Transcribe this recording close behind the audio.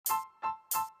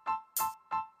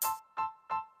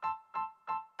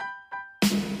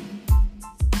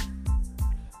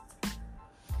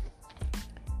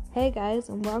Hey guys,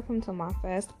 and welcome to my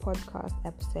first podcast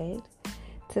episode.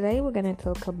 Today we're going to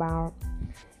talk about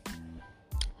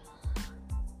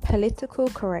political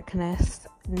correctness,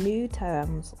 new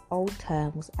terms, old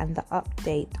terms, and the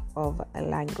update of a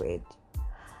language.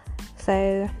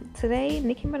 So today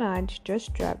Nicki Minaj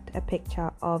just dropped a picture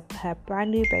of her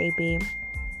brand new baby,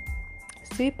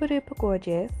 super duper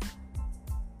gorgeous,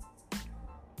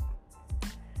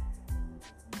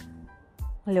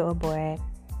 little boy,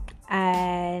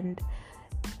 and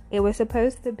it was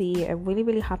supposed to be a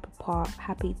really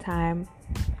happy time.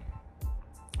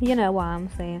 You know what I'm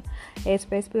saying? It's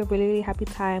supposed to be a really happy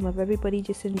time of everybody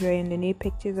just enjoying the new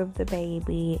pictures of the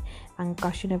baby and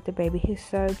gushing of the baby. He's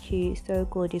so cute, so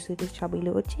gorgeous with his chubby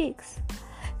little cheeks.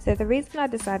 So the reason I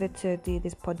decided to do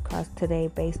this podcast today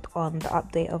based on the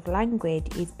update of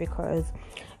language is because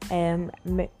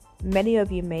many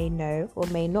of you may know or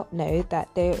may not know that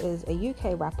there is a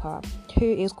UK rapper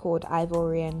who is called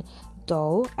Ivorian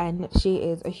Doll, and she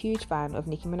is a huge fan of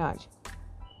Nicki Minaj.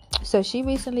 So she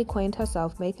recently coined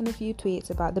herself making a few tweets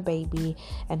about the baby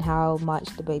and how much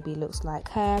the baby looks like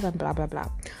her and blah blah blah.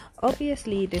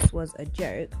 Obviously this was a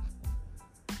joke,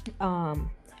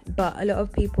 but a lot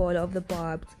of the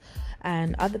Barbs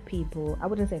and other people, I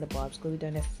wouldn't say the Barbs because we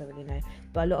don't necessarily know,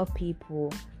 but a lot of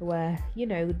people were,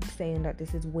 saying that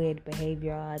this is weird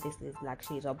behavior, this is like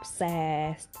she's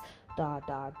obsessed,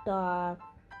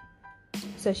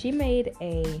 So she made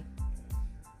a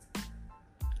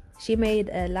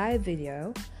live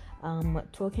video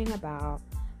talking about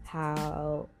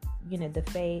how the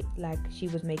fate, like she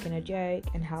was making a joke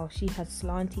and how she has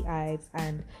slanty eyes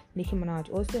and Nicki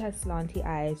Minaj also has slanty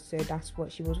eyes, so that's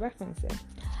what she was referencing.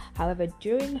 However,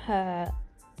 during her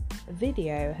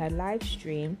video, her live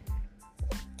stream,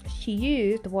 she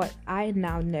used what I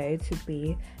now know to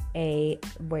be a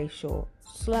racial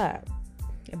slur,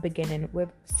 beginning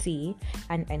with C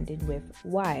and ending with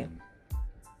Y.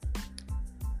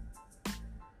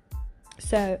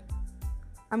 So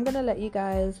I'm gonna let you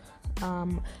guys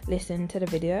listen to the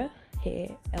video here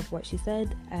of what she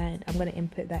said, and I'm gonna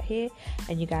input that here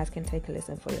and you guys can take a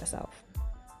listen for yourself.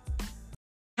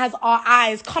 Has our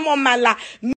eyes, come on man, like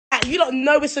you don't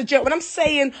know it's a joke. When I'm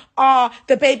saying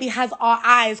the baby has our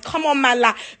eyes, come on man,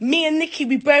 like me and Nicki,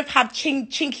 we both have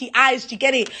chinky eyes, do you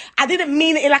get it? I didn't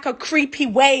mean it in like a creepy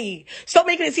way. Stop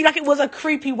making it seem like it was a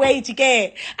creepy way, do you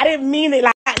get it? I didn't mean it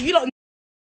like that. You don't.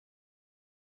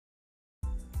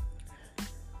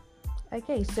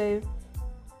 Okay, so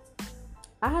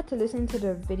I had to listen to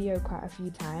the video quite a few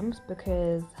times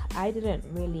because I didn't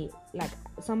really,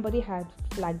 somebody had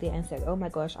flagged it and said, oh my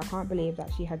gosh, I can't believe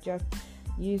that she had just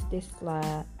used this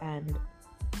slur and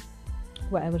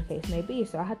whatever the case may be.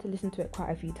 So I had to listen to it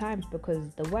quite a few times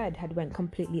because the word had went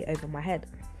completely over my head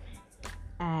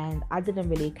and I didn't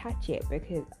really catch it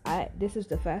because this is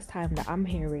the first time that I'm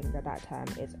hearing that term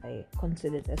is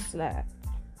considered a slur.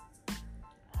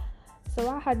 So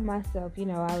I had myself,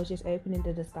 I was just opening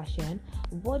the discussion.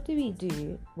 What do we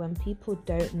do when people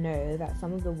don't know that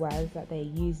some of the words that they're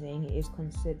using is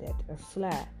considered a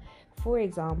slur? For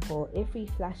example, if we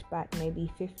flash back maybe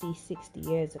 50, 60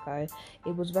 years ago,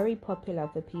 it was very popular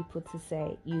for people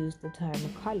to use the term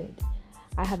coloured.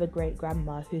 I have a great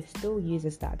grandma who still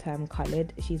uses that term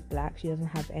coloured. She's black. She doesn't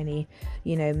have any,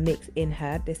 mix in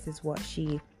her. This is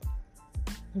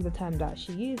the term that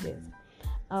she uses.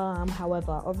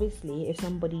 However, obviously, if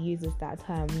somebody uses that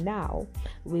term now,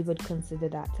 we would consider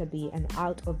that to be an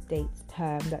out-of-date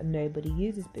term that nobody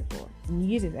uses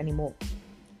anymore.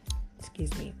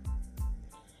 Excuse me.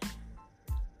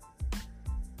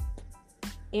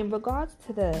 In regards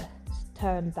to the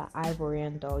term that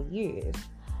Ivorian Doll used,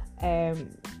 I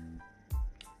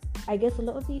guess a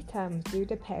lot of these terms do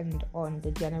depend on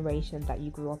the generation that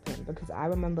you grew up in, because I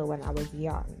remember when I was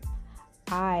young,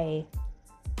 I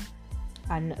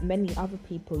and many other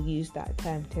people used that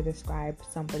term to describe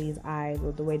somebody's eyes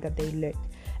or the way that they looked,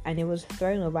 and it was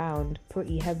thrown around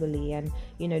pretty heavily, and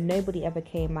nobody ever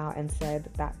came out and said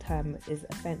that term is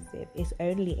offensive. It's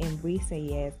only in recent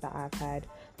years that I've heard,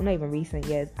 well, not even recent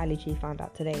years, I literally found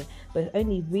out today, but it's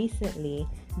only recently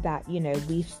that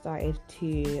we've started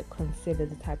to consider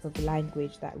the type of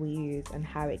language that we use and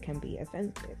how it can be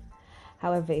offensive.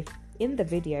 However, if in the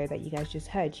video that you guys just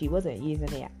heard, she wasn't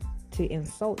using it to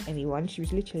insult anyone, she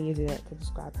was literally using it to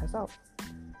describe herself.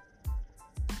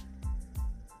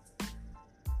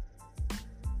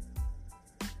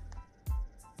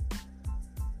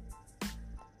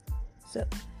 So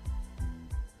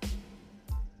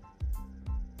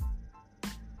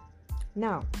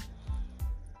now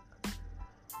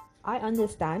I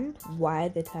understand why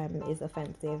the term is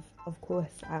offensive. Of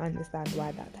course, I understand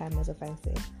why that term is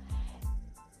offensive.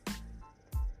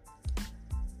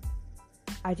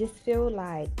 I just feel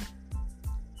like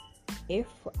if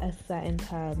a certain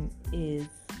term is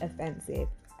offensive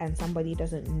and somebody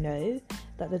doesn't know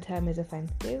that the term is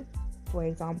offensive, for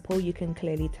example, you can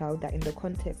clearly tell that in the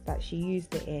context that she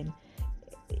used it in,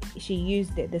 she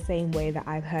used it the same way that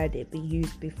I've heard it be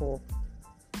used before.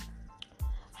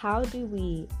 How do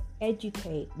we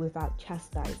educate without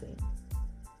chastising?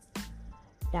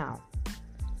 Now,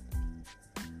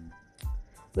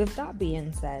 with that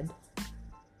being said,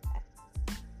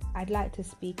 I'd like to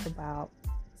speak about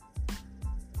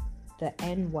the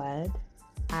N word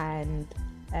and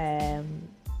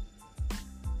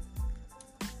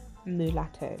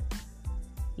mulatto.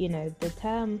 You know, the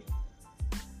term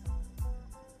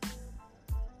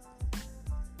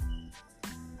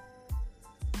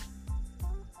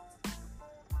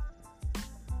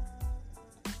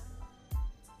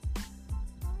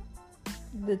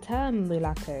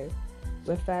mulatto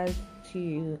refers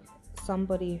to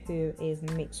somebody who is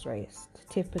mixed race,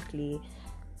 typically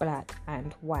black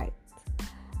and white.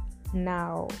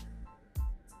 Now,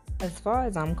 as far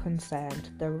as I'm concerned,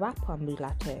 the rapper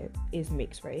mulatto is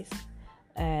mixed race,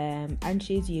 and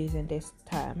she's using this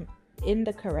term in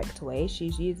the correct way.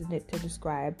 She's using it to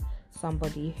describe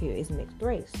somebody who is mixed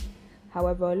race.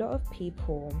 However, a lot of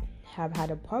people have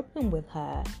had a problem with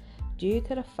her due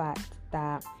to the fact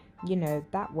that, you know,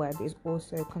 that word is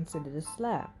also considered a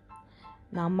slur.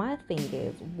 Now, my thing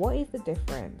is, what is the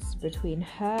difference between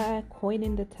her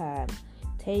coining the term,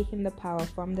 taking the power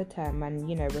from the term, and,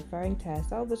 you know, referring to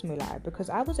herself as mulatto? Because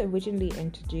I was originally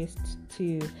introduced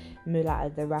to Mulatto,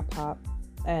 the rapper,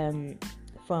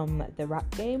 from the Rap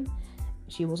Game.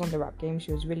 She was on the Rap Game.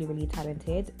 She was really, really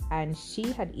talented, and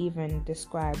she had even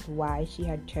described why she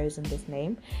had chosen this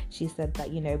name. She said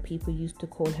that, you know, people used to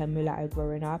call her mulatto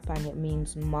growing up, and it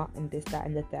means mutt and this, that,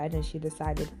 and the third, and she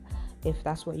decided, if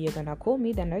that's what you're gonna call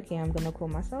me, then okay, I'm gonna call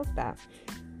myself that.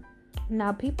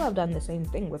 Now, people have done the same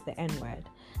thing with the N-word.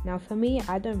 Now, for me,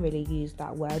 I don't really use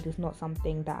that word. It's not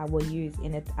something that I will use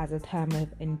in it as a term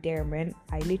of endearment.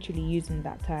 I literally using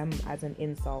that term as an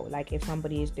insult. Like, if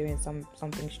somebody is doing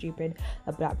something stupid,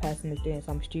 a black person is doing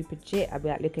some stupid shit, I'd be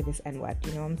like, look at this N-word,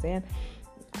 you know what I'm saying?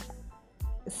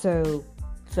 So,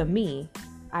 for me,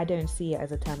 I don't see it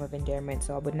as a term of endearment,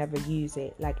 so I would never use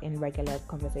it like in regular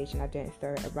conversation. I don't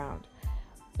throw it around.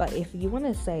 But if you want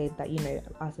to say that, you know,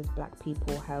 us as black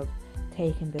people have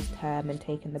taken this term and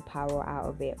taken the power out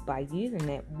of it by using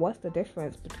it, what's the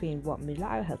difference between what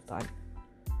mulatto has done?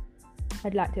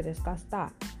 I'd like to discuss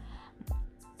that.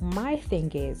 My thing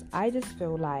is, I just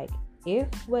feel like if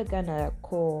we're gonna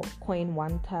coin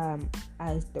one term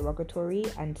as derogatory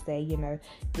and say, you know,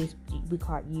 this, we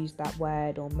can't use that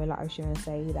word, or mulatto shouldn't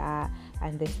say that,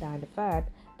 and this, that, and the third,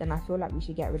 then I feel like we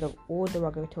should get rid of all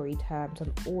derogatory terms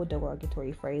and all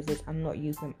derogatory phrases and not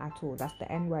use them at all. That's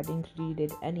the N word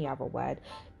included, any other word.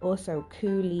 Also,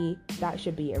 coolie, that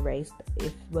should be erased.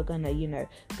 If we're gonna, you know,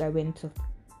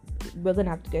 we're gonna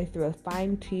have to go through a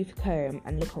fine-tooth comb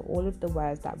and look at all of the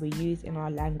words that we use in our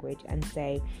language and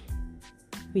say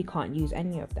we can't use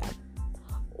any of them.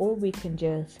 Or we can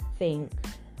just think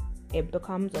it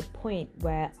becomes a point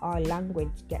where our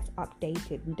language gets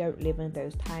updated. We don't live in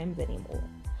those times anymore.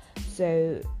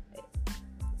 So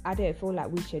I don't feel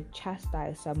like we should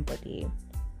chastise somebody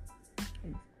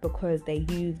because they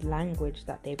use language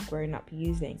that they've grown up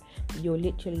using. You're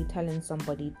literally telling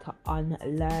somebody to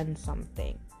unlearn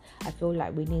something. I feel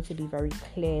like we need to be very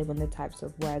clear on the types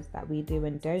of words that we do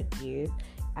and don't use,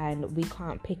 and we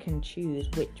can't pick and choose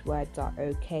which words are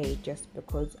okay just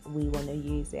because we want to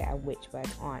use it and which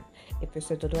words aren't. If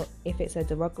it's a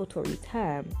derogatory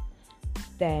term,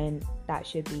 then that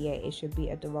should be it. It should be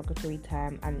a derogatory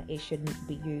term and it shouldn't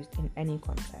be used in any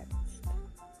context.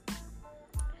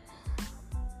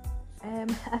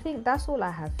 I think that's all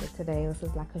I have for today. This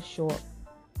is like a short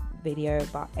video,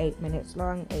 about 8 minutes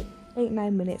long,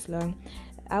 9 minutes long.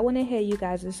 I want to hear you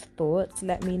guys' thoughts.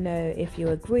 Let me know if you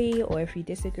agree or if you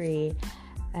disagree,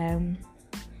 or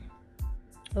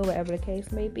whatever the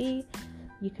case may be.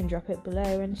 You can drop it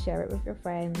below and share it with your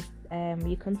friends.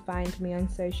 You can find me on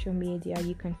social media.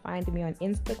 You can find me on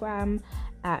Instagram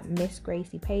at Miss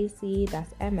Gracie Pacey.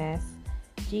 That's MSGRACIE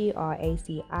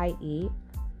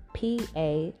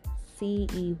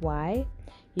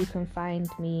You can find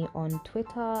me on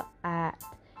Twitter at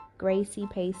Gracie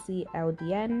Pacey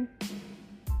LDN.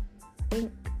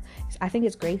 I think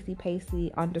it's Gracie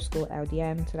Pacey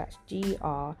 _LDN. So that's GRACIE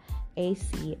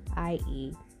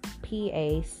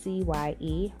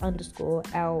PACYE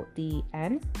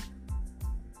 _LDN.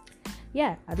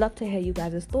 Yeah, I'd love to hear you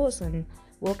guys' thoughts, and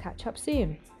we'll catch up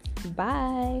soon.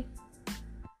 Bye.